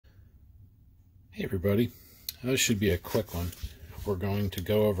Hey everybody, this should be a quick one. We're going to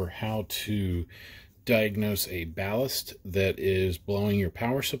go over how to diagnose a ballast that is blowing your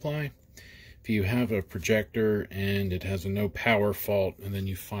power supply. If you have a projector and it has a no power fault, and then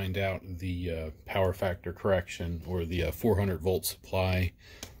you find out the power factor correction or the 400 volt supply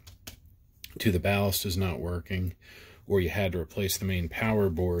to the ballast is not working, or you had to replace the main power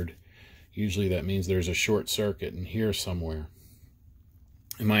board, usually that means there's a short circuit in here somewhere.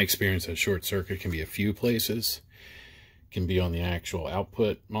 In my experience, that short circuit can be a few places. It can be on the actual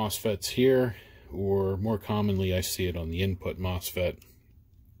output MOSFETs here, or more commonly I see it on the input MOSFET,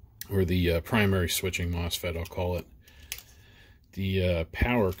 or the primary switching MOSFET, I'll call it. The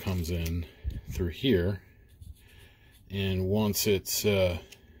power comes in through here, and once it's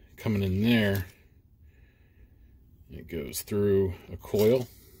coming in there, it goes through a coil,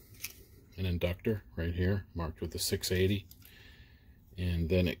 an inductor right here, marked with a 680. And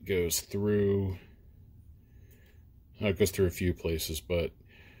then it goes through, it goes through a few places, but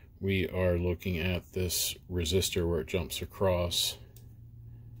we are looking at this resistor where it jumps across,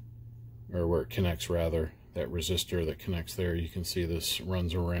 or where it connects rather, that resistor that connects there. You can see this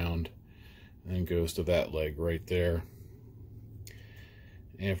runs around and goes to that leg right there.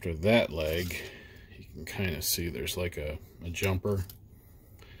 After that leg, you can kind of see there's like a jumper,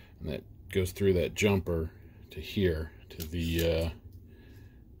 and that goes through that jumper to here, to the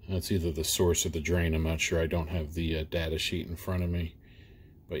that's either the source or the drain. I'm not sure. I don't have the data sheet in front of me.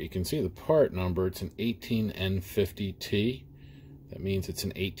 But you can see the part number. It's an 18N50T. That means it's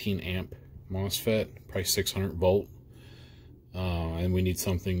an 18 amp MOSFET, probably 600 volt. And we need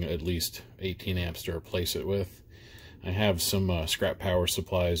something at least 18 amps to replace it with. I have some scrap power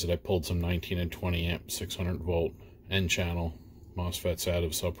supplies that I pulled some 19 and 20 amp 600 volt N-channel MOSFETs out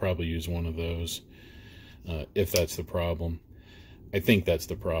of, so I'll probably use one of those if that's the problem. I think that's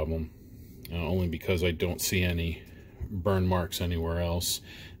the problem, only because I don't see any burn marks anywhere else.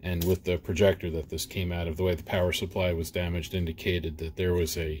 And with the projector that this came out of, the way the power supply was damaged indicated that there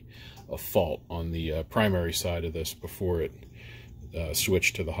was a fault on the primary side of this before it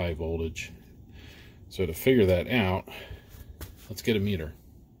switched to the high voltage. So to figure that out, let's get a meter.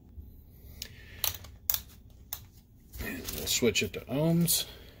 And we'll switch it to ohms.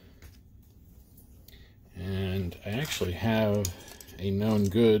 And I actually have a known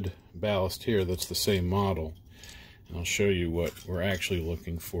good ballast here that's the same model, and I'll show you what we're actually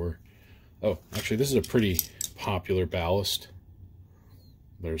looking for. Oh, actually this is a pretty popular ballast.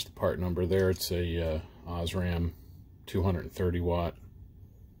 There's the part number there. It's a Osram 230 watt.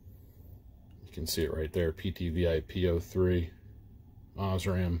 You can see it right there, PTVI-P03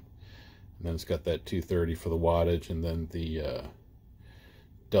 Osram, and then it's got that 230 for the wattage, and then the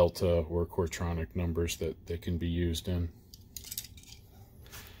Delta or Quartronic numbers that they can be used in.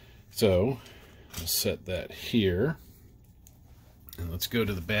 So I'll set that here, and let's go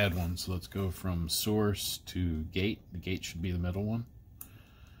to the bad one. So let's go from source to gate. The gate should be the middle one.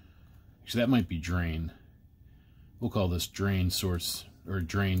 Actually, that might be drain. We'll call this drain source, or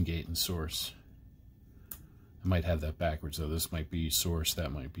drain gate and source. I might have that backwards though. This might be source,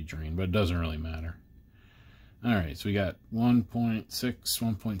 that might be drain, but it doesn't really matter. All right, so we got 1.6,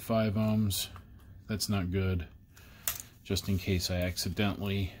 1.5 ohms. That's not good. Just in case I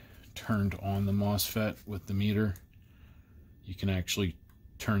accidentally turned on the MOSFET with the meter, you can actually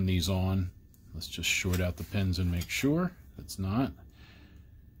turn these on. Let's just short out the pins and make sure it's not.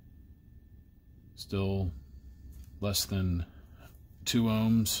 Still less than 2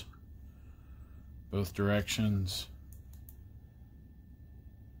 ohms, both directions.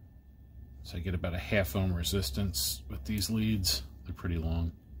 So I get about a half ohm resistance with these leads. They're pretty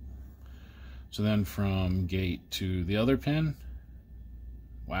long. So then from gate to the other pin,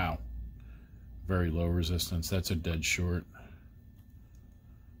 wow, very low resistance. That's a dead short.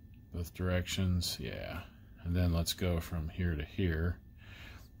 Both directions, yeah. And then let's go from here to here.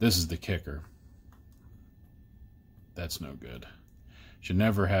 This is the kicker. That's no good. Should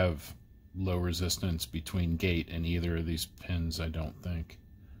never have low resistance between gate and either of these pins, I don't think.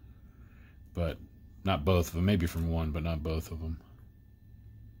 But not both of them, maybe from one, but not both of them.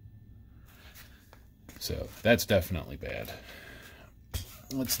 So that's definitely bad.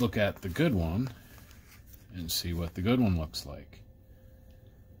 Let's look at the good one and see what the good one looks like.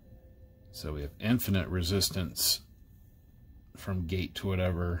 So we have infinite resistance from gate to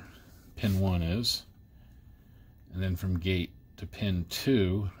whatever pin 1 is, and then from gate to pin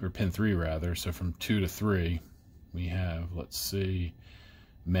 2, or pin 3 rather, so from 2 to 3 we have, let's see,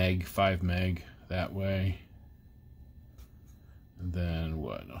 5 meg that way, and then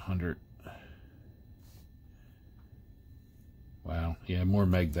what, 100, Wow, yeah, more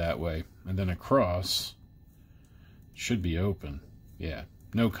meg that way. And then across should be open. Yeah,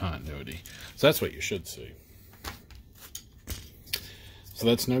 no continuity. So that's what you should see. So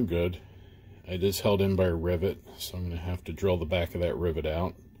that's no good. It is held in by a rivet, so I'm going to have to drill the back of that rivet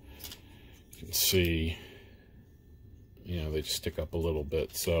out. You can see, you know, they stick up a little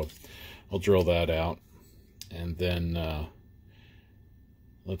bit. So I'll drill that out, and then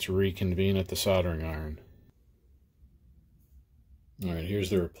let's reconvene at the soldering iron. All right, here's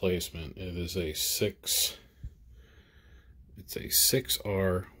the replacement. It is a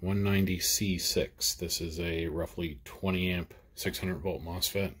 6R190C6. This is a roughly 20 amp, 600 volt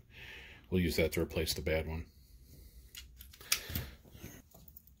MOSFET. We'll use that to replace the bad one.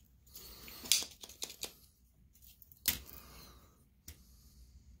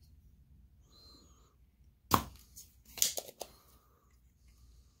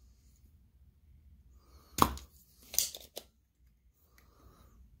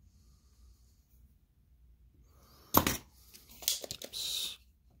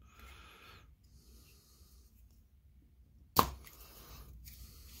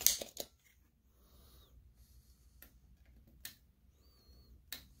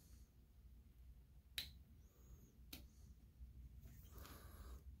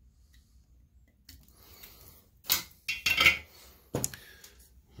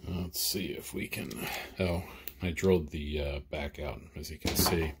 Let's see if we can, oh, I drilled the back out, as you can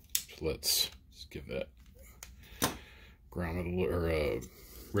see. So let's give that grommet a little, or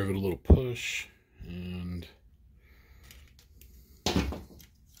rivet a little push, and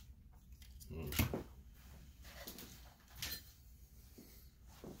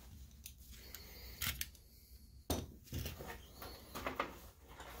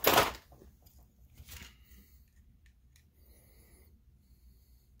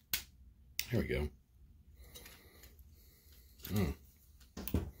there we go. Oh.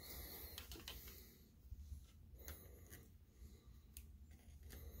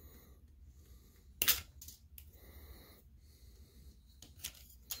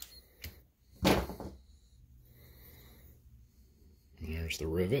 There's the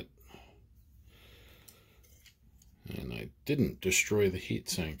rivet. And I didn't destroy the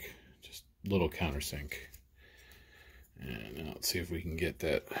heatsink, just a little countersink. And now let's see if we can get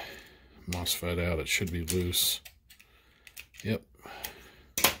that MOSFET out. It should be loose. Yep.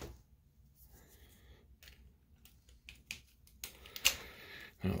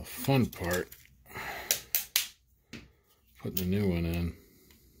 Now the fun part, putting the new one in.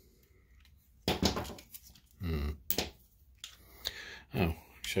 Oh,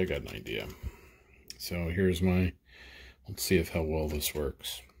 actually I got an idea. So here's my, let's see how well this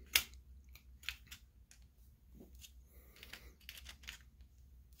works.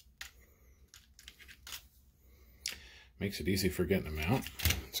 Makes it easy for getting them out.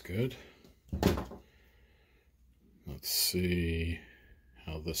 That's good. Let's see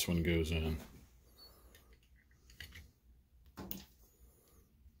how this one goes in.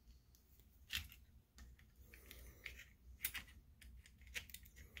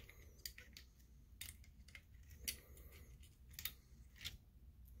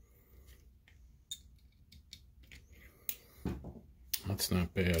 That's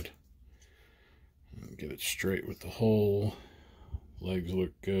not bad. Get it straight with the hole. Legs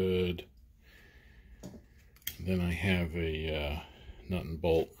look good. And then I have a nut and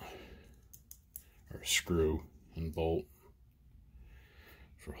bolt, or a screw and bolt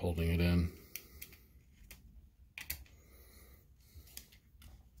for holding it in.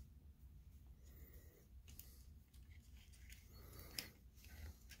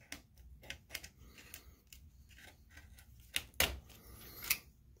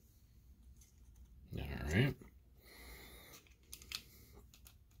 Alright.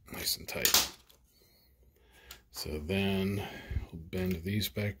 Nice and tight. So then we'll bend these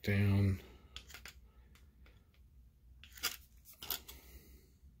back down.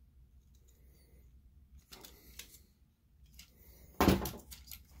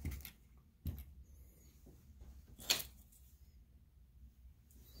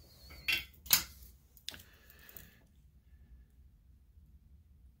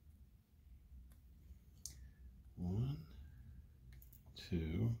 One,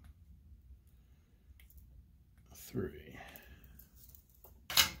 two, three.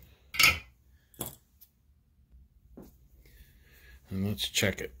 And let's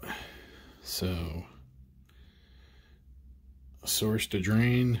check it. So, source to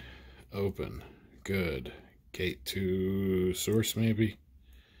drain, open, good. Gate to source maybe.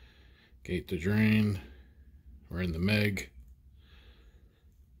 Gate to drain, we're in the meg.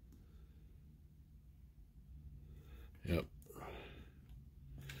 Yep,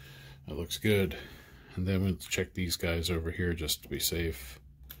 That looks good. And then we'll check these guys over here just to be safe.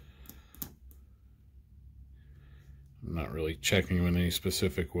 I'm not really checking them in any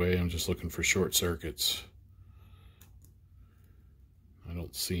specific way. I'm just looking for short circuits. I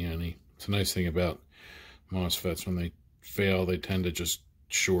don't see any. It's a nice thing about MOSFETs. When they fail, they tend to just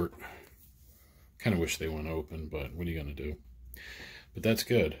short. Kind of wish they went open, but what are you going to do? But that's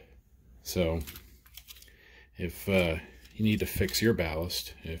good. So if you need to fix your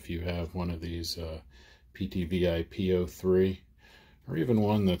ballast, if you have one of these PTVI P03, or even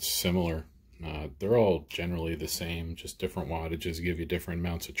one that's similar, they're all generally the same, just different wattages give you different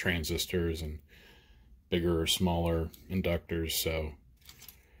amounts of transistors and bigger or smaller inductors. So,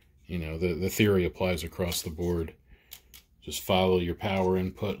 you know, the theory applies across the board. Just follow your power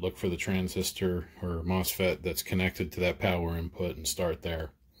input, look for the transistor or MOSFET that's connected to that power input and start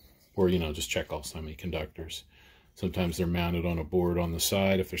there. Or, you know, just check all semiconductors. Sometimes they're mounted on a board on the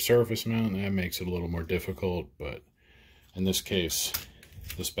side. If they're surface mounted, that makes it a little more difficult. But in this case,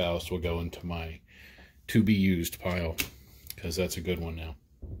 this ballast will go into my to be used pile, because that's a good one now.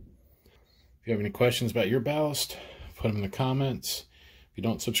 If you have any questions about your ballast, put them in the comments. If you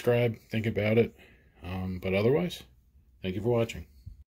don't subscribe, think about it. But otherwise, thank you for watching.